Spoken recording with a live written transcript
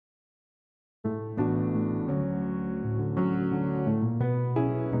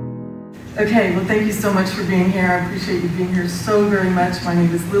Okay, well, thank you so much for being here. I appreciate you being here so very much. My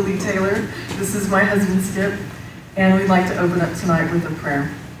name is Lily Taylor. This is my husband, Skip, and we'd like to open up tonight with a prayer.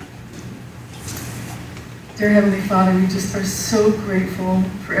 Dear Heavenly Father, we just are so grateful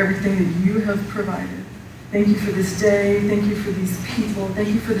for everything that you have provided. Thank you for this day. Thank you for these people. Thank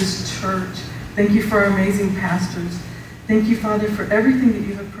you for this church. Thank you for our amazing pastors. Thank you, Father, for everything that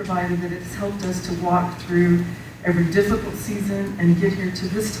you have provided, that it has helped us to walk through every difficult season and get here to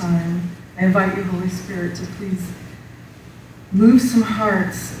this time. I invite you, Holy Spirit, to please move some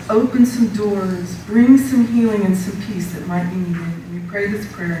hearts, open some doors, bring some healing and some peace that might be needed. And we pray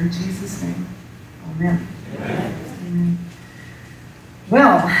this prayer in Jesus' name. Amen. Amen. Amen.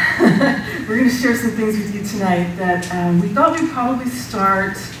 Well, we're going to share some things with you tonight that we thought we'd probably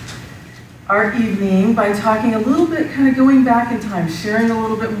start our evening by talking a little bit, kind of going back in time, sharing a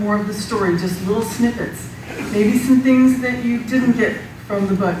little bit more of the story, just little snippets. Maybe some things that you didn't get from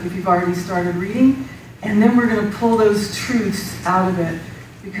the book if you've already started reading, and then we're going to pull those truths out of it,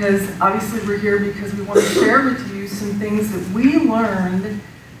 because obviously we're here because we want to share with you some things that we learned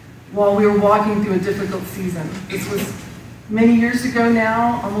while we were walking through a difficult season. This was many years ago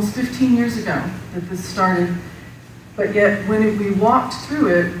now, almost 15 years ago that this started, but yet when we walked through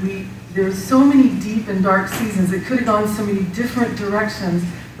it, there's so many deep and dark seasons. It could have gone so many different directions.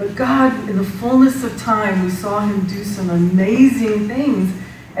 But God, in the fullness of time, we saw him do some amazing things,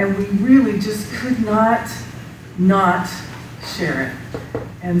 and we really just could not share it.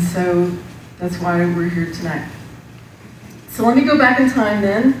 And so that's why we're here tonight. So let me go back in time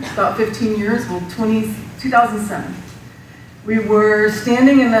then, about 15 years, 2007. We were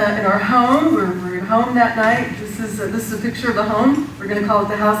standing in our home. We were home that night. This is a picture of the home. We're going to call it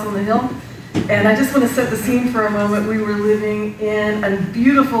the house on the hill. And I just want to set the scene for a moment. We were living in a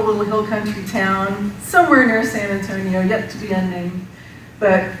beautiful little hill country town, somewhere near San Antonio, yet to be unnamed.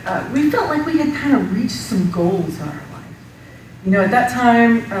 But we felt like we had kind of reached some goals in our life. You know, at that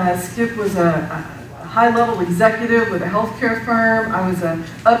time, Skip was a high-level executive with a healthcare firm. I was an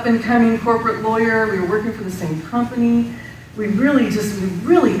up-and-coming corporate lawyer. We were working for the same company. We were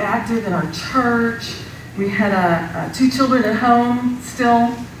really active in our church. We had 2 children at home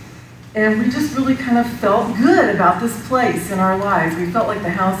still. And we just really kind of felt good about this place in our lives. We felt like the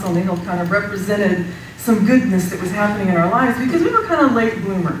house on the hill kind of represented some goodness that was happening in our lives because we were kind of late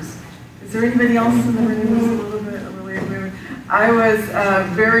bloomers. Is there anybody else in the room who's a little bit of a late bloomer? I was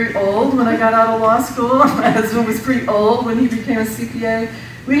very old when I got out of law school. My husband was pretty old when he became a CPA.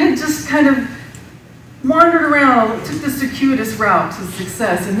 We had just kind of wandered around, took the circuitous route to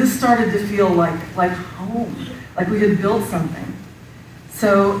success, and this started to feel like home, like we had built something.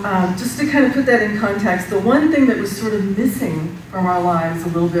 So just to kind of put that in context, the one thing that was sort of missing from our lives a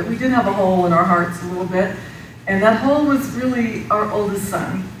little bit, we did have a hole in our hearts a little bit, and that hole was really our oldest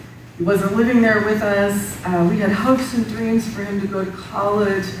son. He wasn't living there with us. We had hopes and dreams for him to go to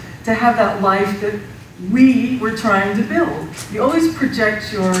college, to have that life that we were trying to build. You always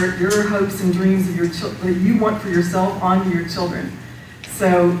project your hopes and dreams of that you want for yourself onto your children.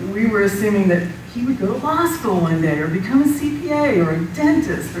 So we were assuming that he would go to law school one day or become a CPA or a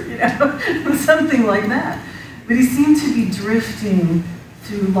dentist or something like that. But he seemed to be drifting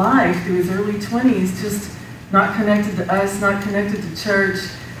through life, through his early 20s, just not connected to us, not connected to church,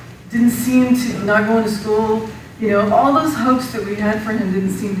 didn't seem to, not going to school. You know, all those hopes that we had for him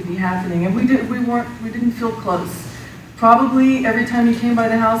didn't seem to be happening, and we didn't feel close. Probably every time he came by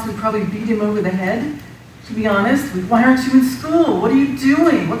the house, we'd probably beat him over the head. To be honest, why aren't you in school? What are you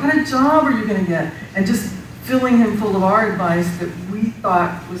doing? What kind of job are you going to get? And just filling him full of our advice that we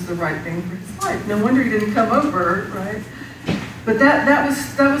thought was the right thing for his life. No wonder he didn't come over, right? But that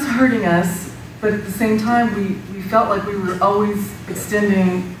was hurting us. But at the same time, we felt like we were always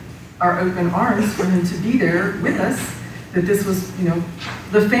extending our open arms for him to be there with us. That this was, you know,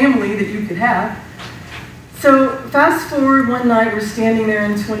 the family that you could have. So fast forward one night, we're standing there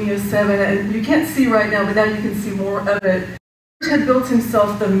in 2007, and you can't see right now, but now you can see more of it. Skip had built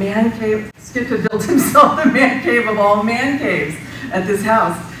himself the man cave. Skip had built himself the man cave of all man caves at this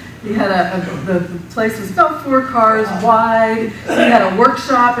house. He had the place was about 4 cars wide. He had a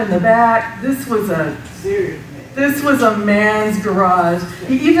workshop in the back. This was a man's garage.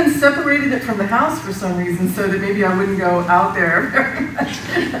 He even separated it from the house for some reason so that maybe I wouldn't go out there very much.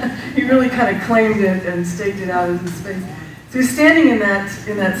 He really kind of claimed it and staked it out as his space. So he was standing in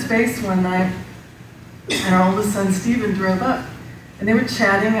that space one night, and our oldest son, Stephen, drove up. And they were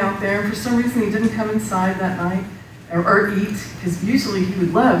chatting out there, and for some reason he didn't come inside that night or eat, because usually he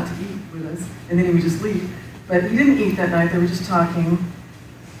would love to eat with us, and then he would just leave. But he didn't eat that night, they were just talking.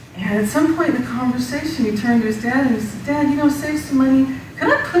 And at some point in the conversation, he turned to his dad and he said, "Dad, you know, save some money,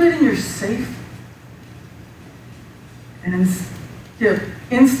 can I put it in your safe? And Skip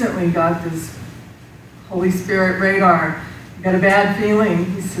instantly got this Holy Spirit radar. He got a bad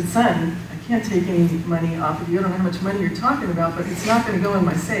feeling. He said, son, I can't take any money off of you. I don't know how much money you're talking about, but it's not going to go in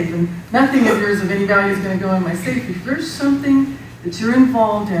my safe. And nothing of yours of any value is going to go in my safe. If there's something that you're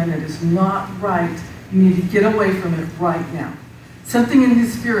involved in that is not right, you need to get away from it right now. Something in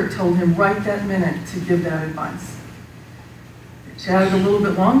his spirit told him right that minute to give that advice. It chatted a little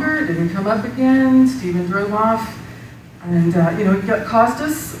bit longer. It didn't come up again. Stephen drove off. And, it caused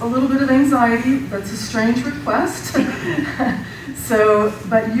us a little bit of anxiety. That's a strange request.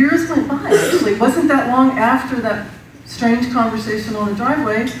 But years went by, actually. It wasn't that long after that strange conversation on the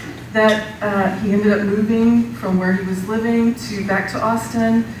driveway that he ended up moving from where he was living back to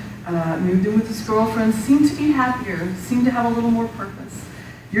Austin, moved in with his girlfriend, seemed to be happier, seemed to have a little more purpose.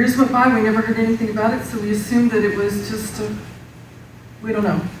 Years went by, we never heard anything about it, so we assumed that it was just we don't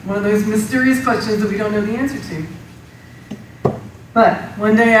know, one of those mysterious questions that we don't know the answer to. But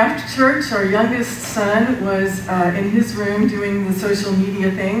one day after church, our youngest son was in his room doing the social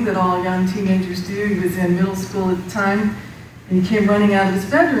media thing that all young teenagers do. He was in middle school at the time, and he came running out of his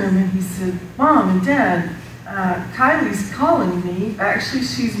bedroom, and he said, Mom and Dad, Kylie's calling me. Actually,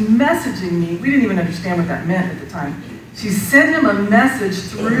 she's messaging me. We didn't even understand what that meant at the time. She sent him a message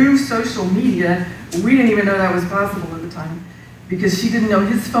through social media. We didn't even know that was possible at the time because she didn't know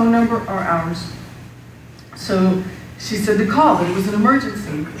his phone number or ours. So she said to call, that it was an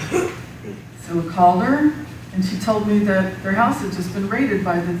emergency. So we called her, and she told me that their house had just been raided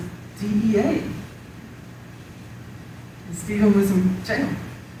by the DEA. And Stephen was in jail.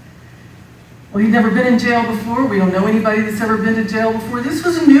 Well, he'd never been in jail before. We don't know anybody that's ever been to jail before. This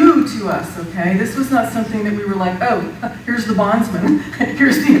was new to us, okay? This was not something that we were like, oh, here's the bondsman,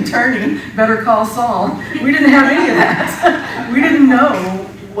 here's the attorney, better call Saul. We didn't have any of that. We didn't know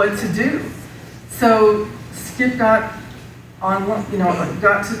what to do. So Skip got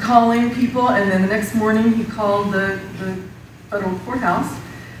to calling people, and then the next morning he called the federal courthouse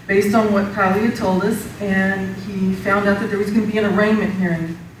based on what Kylie had told us, and he found out that there was going to be an arraignment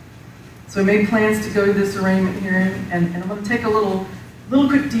hearing. So we made plans to go to this arraignment hearing, and I'm going to take a little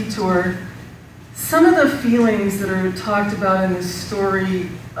quick detour. Some of the feelings that are talked about in this story,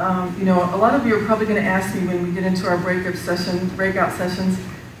 a lot of you are probably going to ask me when we get into our breakout sessions,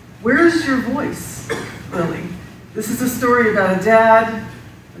 where's your voice, really? This is a story about a dad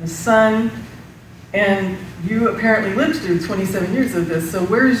and a son, and you apparently lived through 27 years of this, so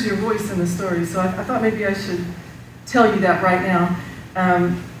where's your voice in the story? So I thought maybe I should tell you that right now.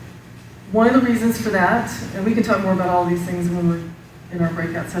 One of the reasons for that, and we can talk more about all these things when we're in our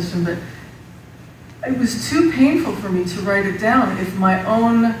breakout session, but it was too painful for me to write it down if my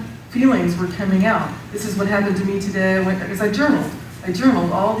own feelings were coming out. This is what happened to me today, because I journaled. I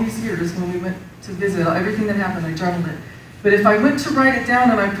journaled all these years when we went to visit. Everything that happened, I journaled it. But if I went to write it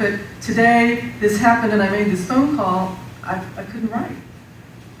down and I put, today this happened and I made this phone call, I couldn't write.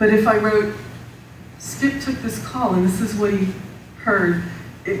 But if I wrote, Skip took this call and this is what he heard,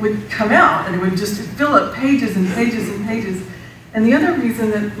 it would come out and it would just fill up pages and pages and pages. And the other reason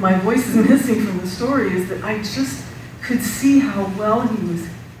that my voice is missing from the story is that I just could see how well he was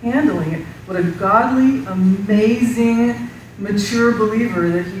handling it. What a godly, amazing, mature believer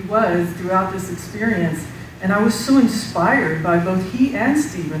that he was throughout this experience. And I was so inspired by both he and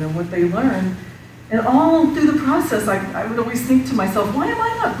Stephen and what they learned. And all through the process, I would always think to myself, why am I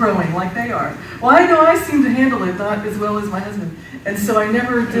not growing like they are? Why do I seem to handle it not as well as my husband? And so I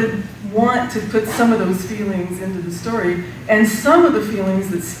never did want to put some of those feelings into the story. And some of the feelings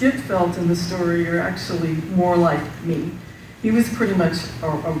that Skip felt in the story are actually more like me. He was pretty much a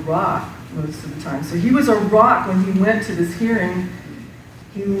rock most of the time. So he was a rock when he went to this hearing.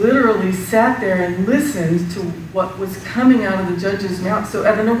 He literally sat there and listened to what was coming out of the judge's mouth. So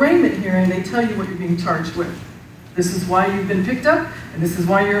at an arraignment hearing, they tell you what you're being charged with. This is why you've been picked up, and this is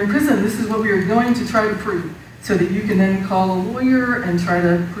why you're in prison. This is what we are going to try to prove, so that you can then call a lawyer and try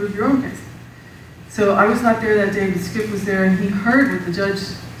to prove your own case. So I was not there that day, but Skip was there, and he heard what the judge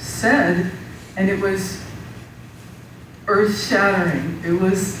said, and it was earth-shattering. It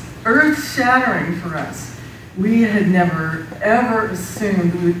was earth-shattering for us. We had never, ever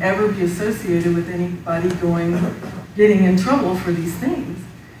assumed we would ever be associated with anybody getting in trouble for these things.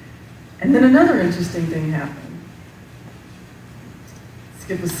 And then another interesting thing happened.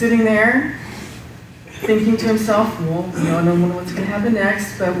 Skip was sitting there, thinking to himself, well, I don't know what's going to happen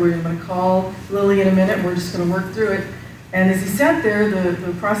next, but we're going to call Lily in a minute, we're just going to work through it. And as he sat there,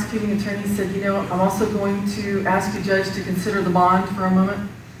 the prosecuting attorney said, I'm also going to ask you, Judge, to consider the bond for a moment.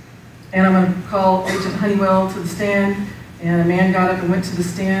 And I'm going to call Agent Honeywell to the stand, And a man got up and went to the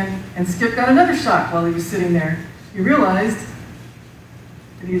stand, and Skip got another shot while he was sitting there. He realized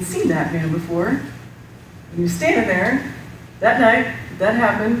that he had seen that man before. And he was standing there that night. That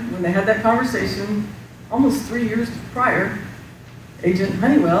happened when they had that conversation almost 3 years prior. Agent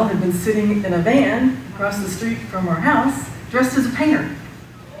Honeywell had been sitting in a van across the street from our house, dressed as a painter.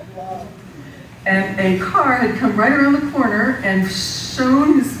 And a car had come right around the corner and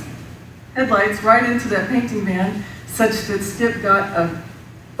shone his headlights right into that painting van, such that Skip got a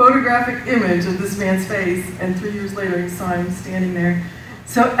photographic image of this man's face, and 3 years later he saw him standing there.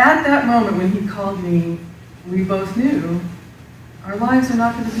 So at that moment when he called me, we both knew our lives are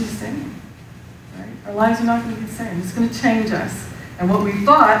not going to be the same. Right? Our lives are not going to be the same. It's going to change us. And what we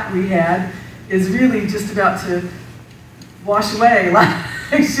thought we had is really just about to wash away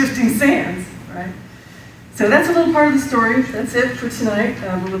like shifting sands. Right? So that's a little part of the story. That's it for tonight.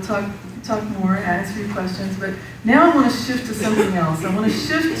 We'll talk more and answer your questions. But now I want to shift to something else. I want to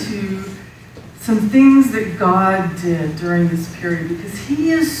shift to some things that God did during this period, because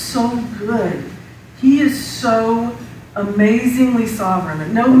He is so good. He is so amazingly sovereign that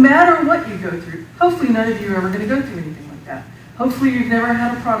no matter what you go through, hopefully none of you are ever going to go through anything like that. Hopefully you've never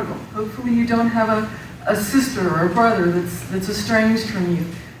had a prodigal. Hopefully you don't have a sister or a brother that's estranged from you.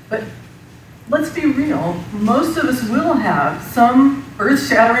 But let's be real, most of us will have some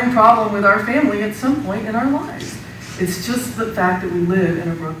earth-shattering problem with our family at some point in our lives. It's just the fact that we live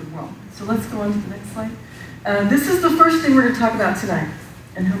in a broken world. So let's go on to the next slide. This is the first thing we're going to talk about tonight.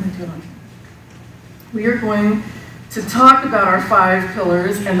 And how am I doing on? We are going to talk about our 5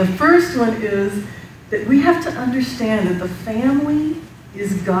 pillars, and the first one is that we have to understand that the family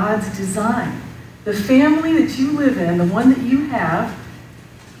is God's design. The family that you live in, the one that you have,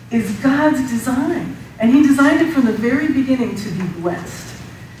 is God's design. And He designed it from the very beginning to be blessed.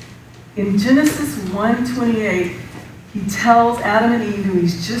 In Genesis 1:28, He tells Adam and Eve, who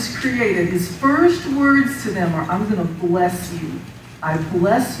He's just created, His first words to them are, I'm going to bless you. I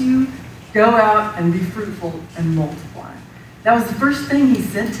bless you. Go out and be fruitful and multiply. That was the first thing He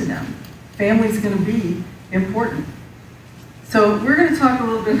said to them. Family's going to be important. So we're going to talk a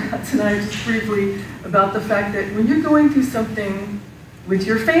little bit about tonight, just briefly, about the fact that when you're going through something with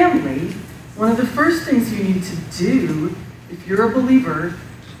your family, one of the first things you need to do, if you're a believer,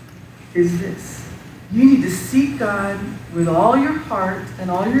 is this. You need to seek God with all your heart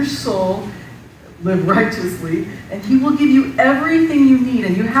and all your soul, live righteously, and He will give you everything you need,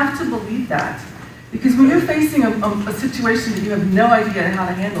 and you have to believe that. Because when you're facing a situation that you have no idea how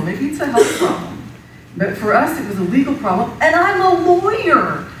to handle, maybe it's a health problem, but for us it was a legal problem, and I'm a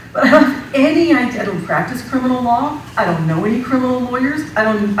lawyer, but I don't have any idea. I don't practice criminal law. I don't know any criminal lawyers. I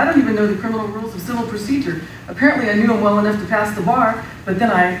don't even know the criminal rules of civil procedure. Apparently I knew them well enough to pass the bar, but then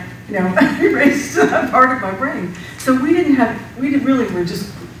I erased that part of my brain. So we had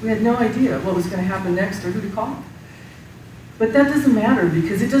no idea what was going to happen next or who to call. But that doesn't matter,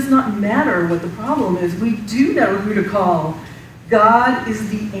 because it does not matter what the problem is. We do know who to call. God is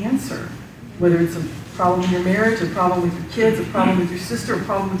the answer. Whether it's a problem in your marriage, a problem with your kids, a problem with your sister, a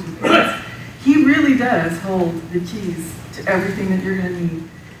problem with your parents, He really does hold the keys to everything that you're going to need.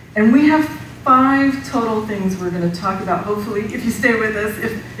 And we have 5 total things we're going to talk about, hopefully, if you stay with us.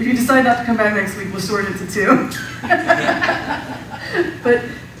 If you decide not to come back next week, we'll short it to 2. But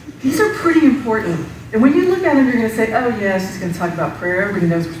these are pretty important. And when you look at them, you're going to say, oh yeah, she's going to talk about prayer. Everybody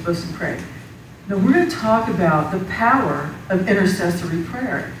knows we're supposed to pray. No, we're going to talk about the power of intercessory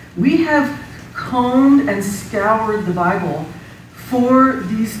prayer. We have combed and scoured the Bible for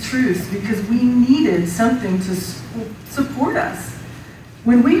these truths because we needed something to support us.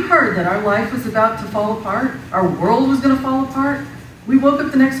 When we heard that our life was about to fall apart, our world was going to fall apart, we woke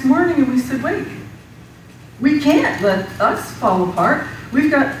up the next morning and we said, wait, we can't let us fall apart.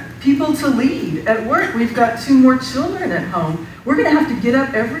 We've got people to lead at work. We've got 2 more children at home. We're going to have to get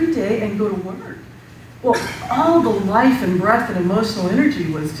up every day and go to work. Well, all the life and breath and emotional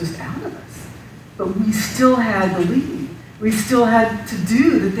energy was just out of us. But we still had the lead. We still had to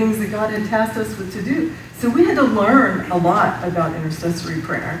do the things that God had tasked us with to do. So we had to learn a lot about intercessory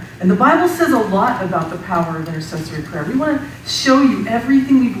prayer. And the Bible says a lot about the power of intercessory prayer. We want to show you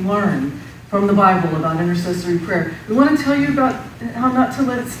everything we've learned from the Bible about intercessory prayer. We want to tell you about how not to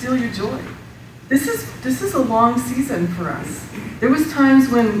let it steal your joy. This is a long season for us. There was times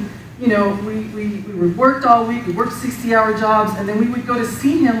when, we worked all week, we worked 60-hour jobs, and then we would go to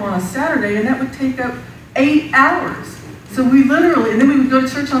see Him on a Saturday, and that would take up 8 hours. So and then we would go to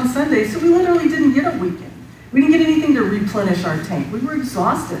church on Sunday, so we literally didn't get a weekend. We didn't get anything to replenish our tank. We were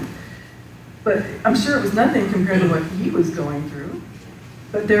exhausted. But I'm sure it was nothing compared to what He was going through.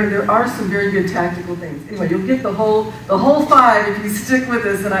 But there are some very good tactical things. Anyway, you'll get the whole 5 if you stick with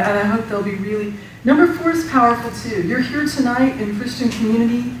this, and I hope they'll be really... Number 4 is powerful too. You're here tonight in Christian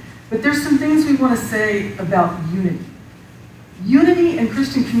community, but there's some things we want to say about unity. Unity and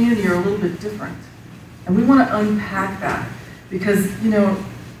Christian community are a little bit different. And we want to unpack that because,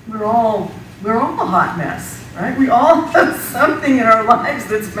 we're all a hot mess, right? We all have something in our lives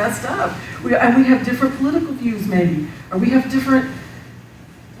that's messed up. And we have different political views maybe, or we have different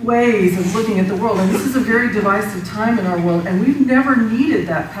ways of looking at the world. And this is a very divisive time in our world, and we've never needed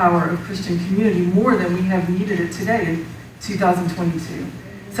that power of Christian community more than we have needed it today in 2022.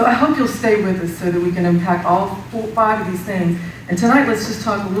 So I hope you'll stay with us so that we can unpack all 5 of these things. And tonight, let's just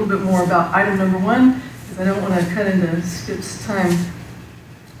talk a little bit more about item number 1, because I don't want to cut into Skip's time.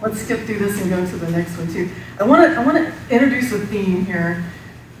 Let's skip through this and go to the next one too. I want to introduce a theme here.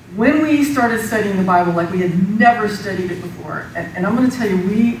 When we started studying the Bible, like we had never studied it before, and I'm going to tell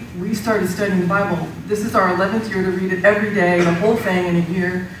you, we started studying the Bible. This is our 11th year to read it every day, the whole thing in a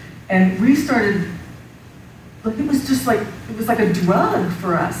year, and we started. Like it was like a drug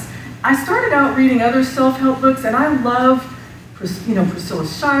for us. I started out reading other self-help books, and I love, Priscilla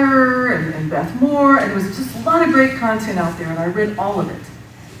Shirer and Beth Moore, and there was just a lot of great content out there, and I read all of it.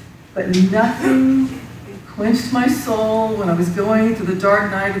 But nothing quenched my soul when I was going through the dark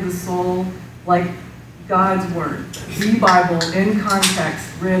night of the soul like God's Word, the Bible, in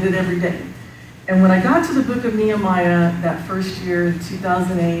context, read it every day. And when I got to the book of Nehemiah that first year, in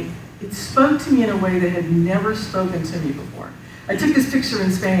 2008, it spoke to me in a way that had never spoken to me before. I took this picture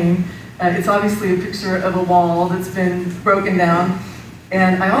in Spain. It's obviously a picture of a wall that's been broken down.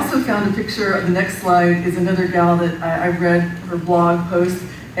 And I also found a picture, the next slide is another gal that I read her blog post.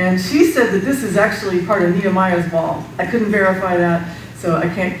 And she said that this is actually part of Nehemiah's wall. I couldn't verify that, so I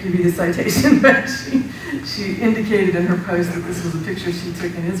can't give you the citation, but she indicated in her post that this was a picture she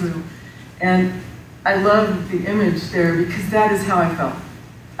took in Israel. And I love the image there because that is how I felt.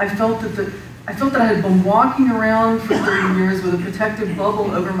 I felt that I had been walking around for 30 years with a protective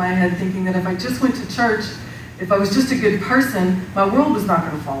bubble over my head, thinking that if I just went to church, if I was just a good person, my world was not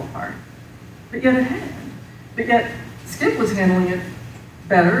going to fall apart. But yet it had. But yet Skip was handling it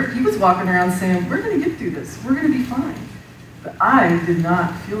better. He was walking around saying, we're going to get through this. We're going to be fine. But I did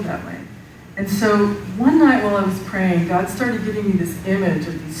not feel that way. And so one night while I was praying, God started giving me this image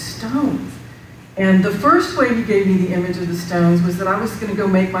of these stones. And the first way he gave me the image of the stones was that I was going to go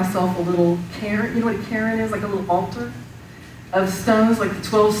make myself a little cairn. You know what a cairn is? Like a little altar of stones, like the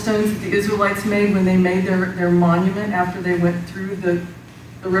 12 stones that the Israelites made when they made their monument after they went through the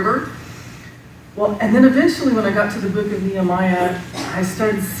river. Well, and then eventually when I got to the book of Nehemiah, I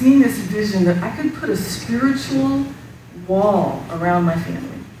started seeing this vision that I could put a spiritual wall around my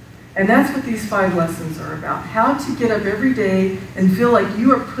family. And that's what these 5 lessons are about. How to get up every day and feel like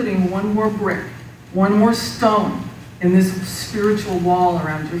you are putting one more brick, one more stone in this spiritual wall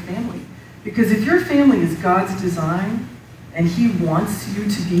around your family. Because if your family is God's design and he wants you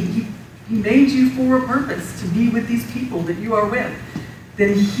to be, he made you for a purpose to be with these people that you are with,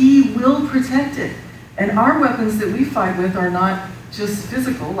 then he will protect it. And our weapons that we fight with are not just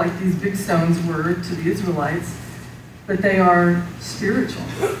physical, like these big stones were to the Israelites, but they are spiritual.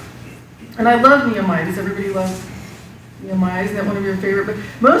 And I love Nehemiah. Does everybody love Nehemiah? Isn't that one of your favorite? But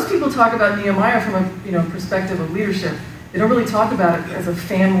most people talk about Nehemiah from a perspective of leadership. They don't really talk about it as a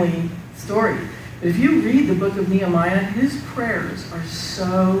family story. But if you read the book of Nehemiah, his prayers are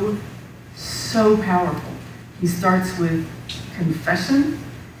so powerful. He starts with confession.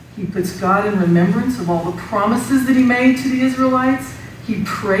 He puts God in remembrance of all the promises that he made to the Israelites. He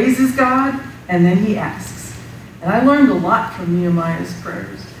praises God, and then he asks. And I learned a lot from Nehemiah's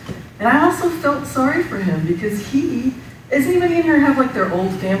prayers. And I also felt sorry for him because does anybody in here have like their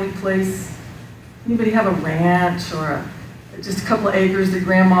old family place? Anybody have a ranch or just a couple of acres that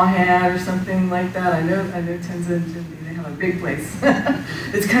grandma had or something like that? I know Tenza and Jimmy, they have a big place.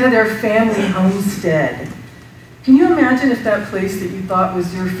 It's kind of their family homestead. Can you imagine if that place that you thought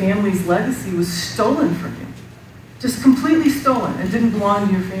was your family's legacy was stolen from you? Just completely stolen and didn't belong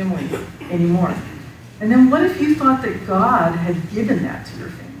to your family anymore. And then what if you thought that God had given that to your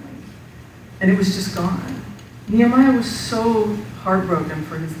family? And it was just gone. Nehemiah was so heartbroken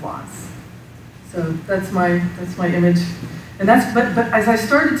for his loss. So that's my image. And but as I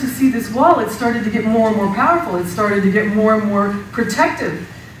started to see this wall, it started to get more and more powerful. It started to get more and more protective.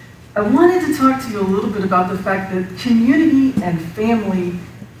 I wanted to talk to you a little bit about the fact that community and family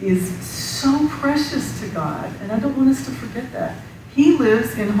is so precious to God. And I don't want us to forget that. He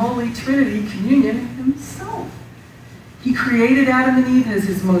lives in Holy Trinity communion himself. He created Adam and Eve as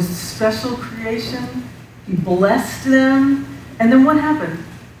his most special creation. He blessed them, And then what happened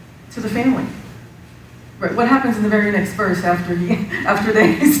to the family? Right, what happens in the very next verse after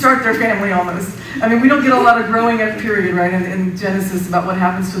they start their family almost? I mean, we don't get a lot of growing up period, right, in Genesis about what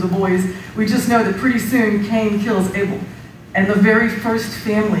happens to the boys. We just know that pretty soon Cain kills Abel. And the very first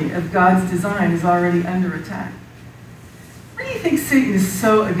family of God's design is already under attack. Why do you think Satan is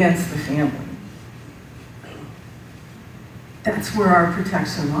so against the family? That's where our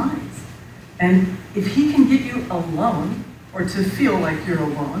protection lies. And if he can get you alone, or to feel like you're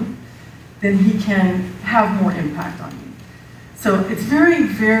alone, then he can have more impact on you. So it's very,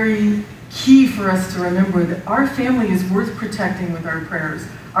 very key for us to remember that our family is worth protecting with our prayers.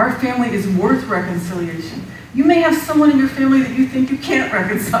 Our family is worth reconciliation. You may have someone in your family that you think you can't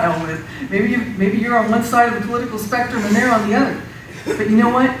reconcile with. Maybe you're on one side of the political spectrum and they're on the other. But you know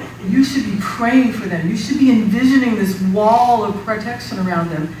what? You should be praying for them. You should be envisioning this wall of protection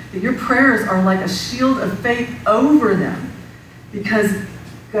around them, that your prayers are like a shield of faith over them. Because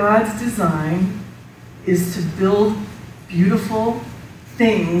God's design is to build beautiful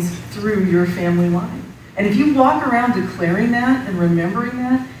things through your family line. And if you walk around declaring that and remembering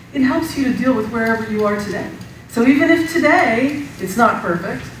that, it helps you to deal with wherever you are today. So even if today it's not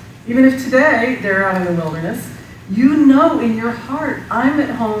perfect, even if today they're out in the wilderness, you know in your heart, I'm at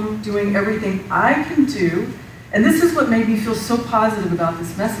home doing everything I can do. And this is what made me feel so positive about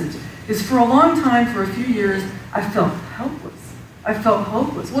this message, is for a long time, for a few years, I felt helpless. I felt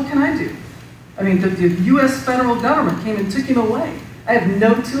hopeless. What can I do? I mean, the U.S. federal government came and took him away. I have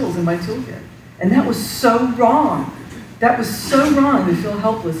no tools in my toolkit. And that was so wrong. That was so wrong to feel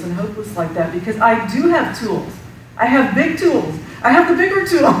helpless and hopeless like that, because I do have tools. I have big tools. I have the bigger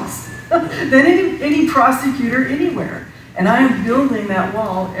tools than any prosecutor anywhere. And I am building that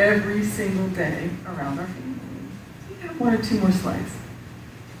wall every single day around our family. We have one or two more slides.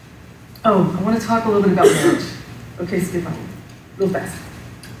 Oh, I want to talk a little bit about marriage. Okay, skip on. Real fast.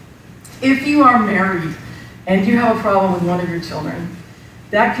 If you are married and you have a problem with one of your children,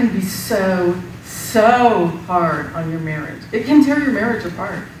 that can be so hard on your marriage. It can tear your marriage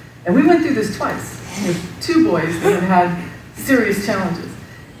apart. And we went through this twice with two boys that have had serious challenges.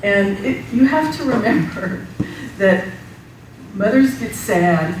 And you have to remember that mothers get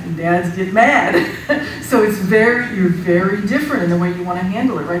sad and dads get mad. So you're very different in the way you want to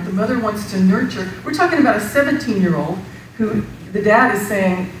handle it, right? The mother wants to nurture. We're talking about a 17-year-old who the dad is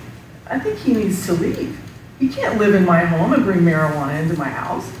saying, I think he needs to leave. He can't live in my home and bring marijuana into my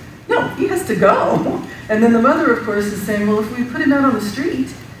house. No, he has to go. And then the mother, of course, is saying, well, if we put him out on the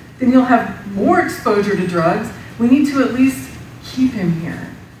street, then he'll have more exposure to drugs. We need to at least keep him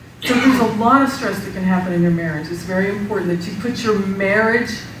here. So there's a lot of stress that can happen in your marriage. It's very important that you put your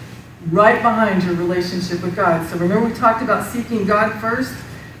marriage right behind your relationship with God. So remember we talked about seeking God first?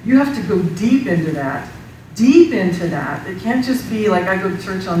 You have to go deep into that. Deep into that. It can't just be like I go to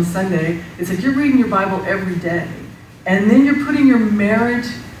church on Sunday. It's like you're reading your Bible every day. And then you're putting your marriage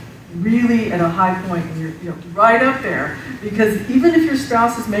really at a high point, and you're right up there. Because even if your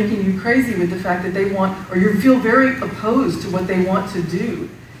spouse is making you crazy with the fact that they want, or you feel very opposed to what they want to do,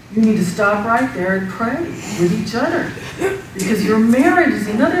 you need to stop right there and pray with each other. Because your marriage is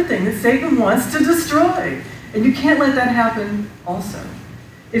another thing that Satan wants to destroy. And you can't let that happen also.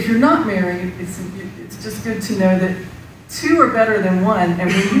 If you're not married, it's just good to know that two are better than one. And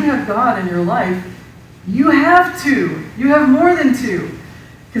when you have God in your life, you have two. You have more than two.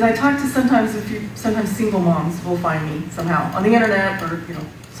 Because I talk to sometimes single moms will find me somehow on the internet or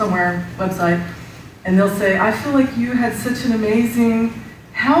somewhere, website, and they'll say, I feel like you had such an amazing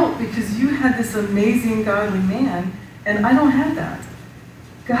help because you had this amazing godly man, and I don't have that.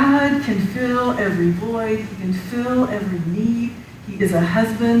 God can fill every void. He can fill every need. He is a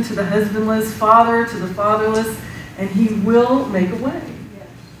husband to the husbandless, father to the fatherless, and he will make a way. Yes,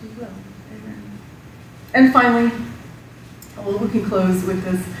 he will. Amen. And finally, we can close with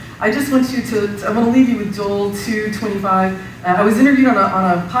this. I just want you to, I want to leave you with Joel 2:25. I was interviewed on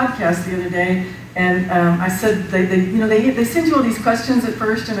a podcast the other day, and I said they send you all these questions at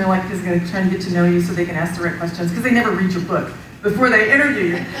first, and they're like, just going to try and get to know you so they can ask the right questions, because they never read your book before they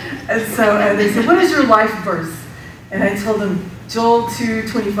interview you. And so they said, what is your life verse? And I told them Joel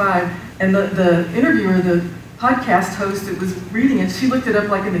 2:25, and the interviewer, the podcast host that was reading it, she looked it up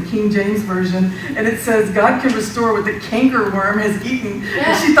like in the King James Version, and it says, God can restore what the cankerworm has eaten.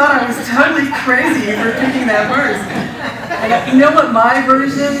 And she thought I was totally crazy for picking that verse. And you know what my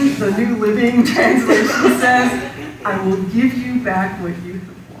version, the New Living Translation, says? I will give you back what you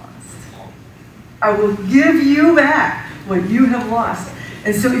have lost. I will give you back what you have lost.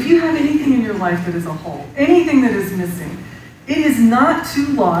 And so if you have anything in your life that is a hole, anything that is missing, it is not too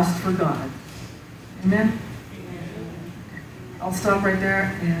lost for God. Amen? I'll stop right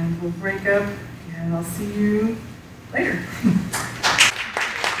there and we'll break up and I'll see you later.